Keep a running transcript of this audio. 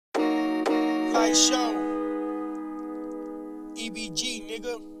Lightshow, EBG,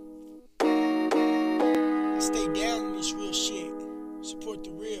 nigga. Stay down in this real shit. Support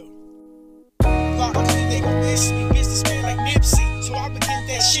the real. Block, I think they gon' miss me. Businessman like Nipsey. So I begin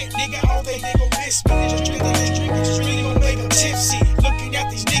that shit, nigga. I don't think they gon' miss me. Just really gon' make them tipsy. Looking at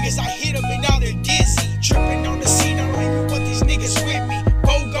these niggas, I hit them and now they're dizzy. Tripping on the scene, I don't even want these niggas with me.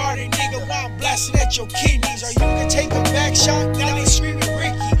 Bogart and nigga, while I'm blasting at your kidneys. Or you can take a back shot, now they screaming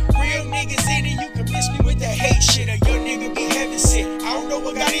Ricky. Real niggas in it, you can miss me with that hate shit. Or your nigga be heaven sick. I don't know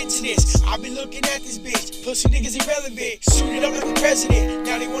what got into this. I been looking at this bitch. Pussy niggas irrelevant. Suited up like the president.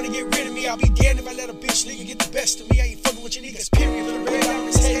 Now they wanna get rid of me. I'll be damned if I let a bitch nigga get the best of me. I ain't fucking with your niggas, period. Little red on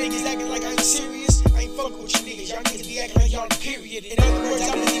his head, niggas acting like I ain't serious. I ain't fucking with you niggas. Y'all niggas be acting like y'all the period. In other words,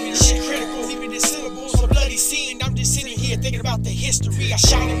 I'm leaving this shit critical. Leaving the syllables a bloody scene. I'm just sitting here thinking about the history. I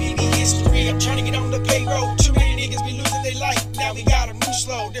shot a BB history. I'm trying to get on the payroll. Too many niggas be losing their life. Now we got them new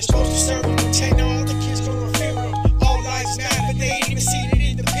slow. They're supposed to serve and protect all the kids go to a funeral. All lives matter, but they ain't even seen it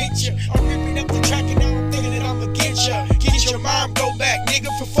in the picture. I'm ripping up the track and now I'm thinking that I'ma get ya. Get your mom, go back, nigga,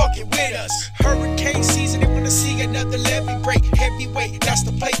 for fucking with us. Hurricane season, they wanna see another levee break. Heavyweight, that's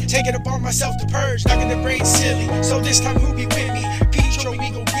the plate. Taking it upon myself to purge, knocking the brain silly. So this time who be with me? Petro, we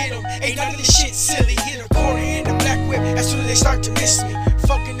gon' get him. Ain't none of this shit silly. Hit a quarter in the black whip as soon as they start to miss me.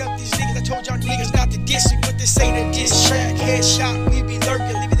 Fucking up these niggas, I told y'all niggas not to diss me, but this ain't a diss track. Headshot, we be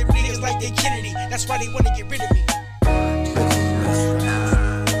lurking, leaving them niggas like they Kennedy. That's why they wanna get rid of me.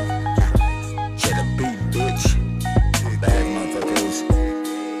 Chedda beat, bitch. I'm back, motherfuckers.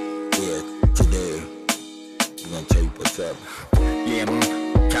 Yeah, today I'm gonna tell you what's up. Yeah, I'm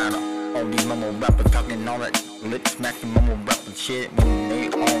kinda on these mumble rappers talking all that lip smacking mumble rapping shit when they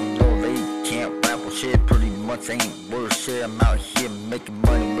all know they can't rap or shit. Pretty much ain't worth shit. I'm out here making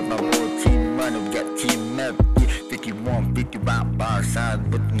money with my boy team money. We got team up, 51, 55 by our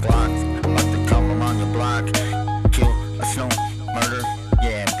side with them Glocks. About to come around your block, kill a snow murder.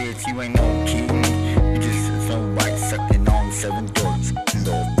 Yeah, bitch, you ain't no king. You just a Snow White sucking on 7 doors.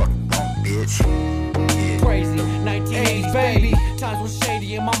 No fucking wrong, bitch. Yeah. Crazy, 1980s baby. Times were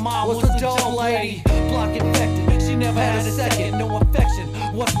shady and my mom was a dope lady. Block infected, she never had a second. No affection,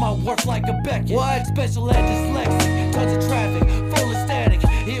 what's my worth like a Beckett? What? Special ed dyslexic, tons of traffic, full of static.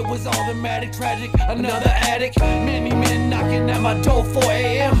 It was automatic, tragic, another addict. Many men knocking at my door 4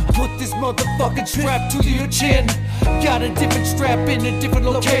 a.m. Put this motherfucking strap to your chin. Got a different strap in a different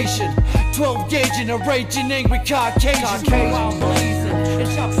location. 12 gauge and a raging angry Caucasian. While blazing,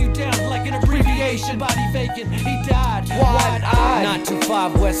 it chops you down like an abbreviation. Body vacant, he died, wide-eyed.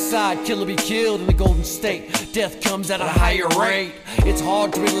 925 West Side, killer be killed in the Golden State. Death comes at a higher rate. It's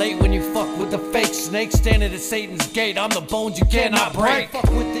hard to relate when you fuck with the fake snake standing at Satan's gate. I'm the bones you cannot break. Fuck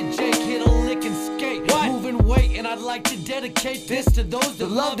with the Jake, hit a lick and skate. Moving weight, and I'd like to dedicate this to those that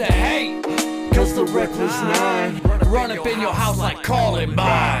love to hate. Cause the reckless 9 run up in your house like calling by.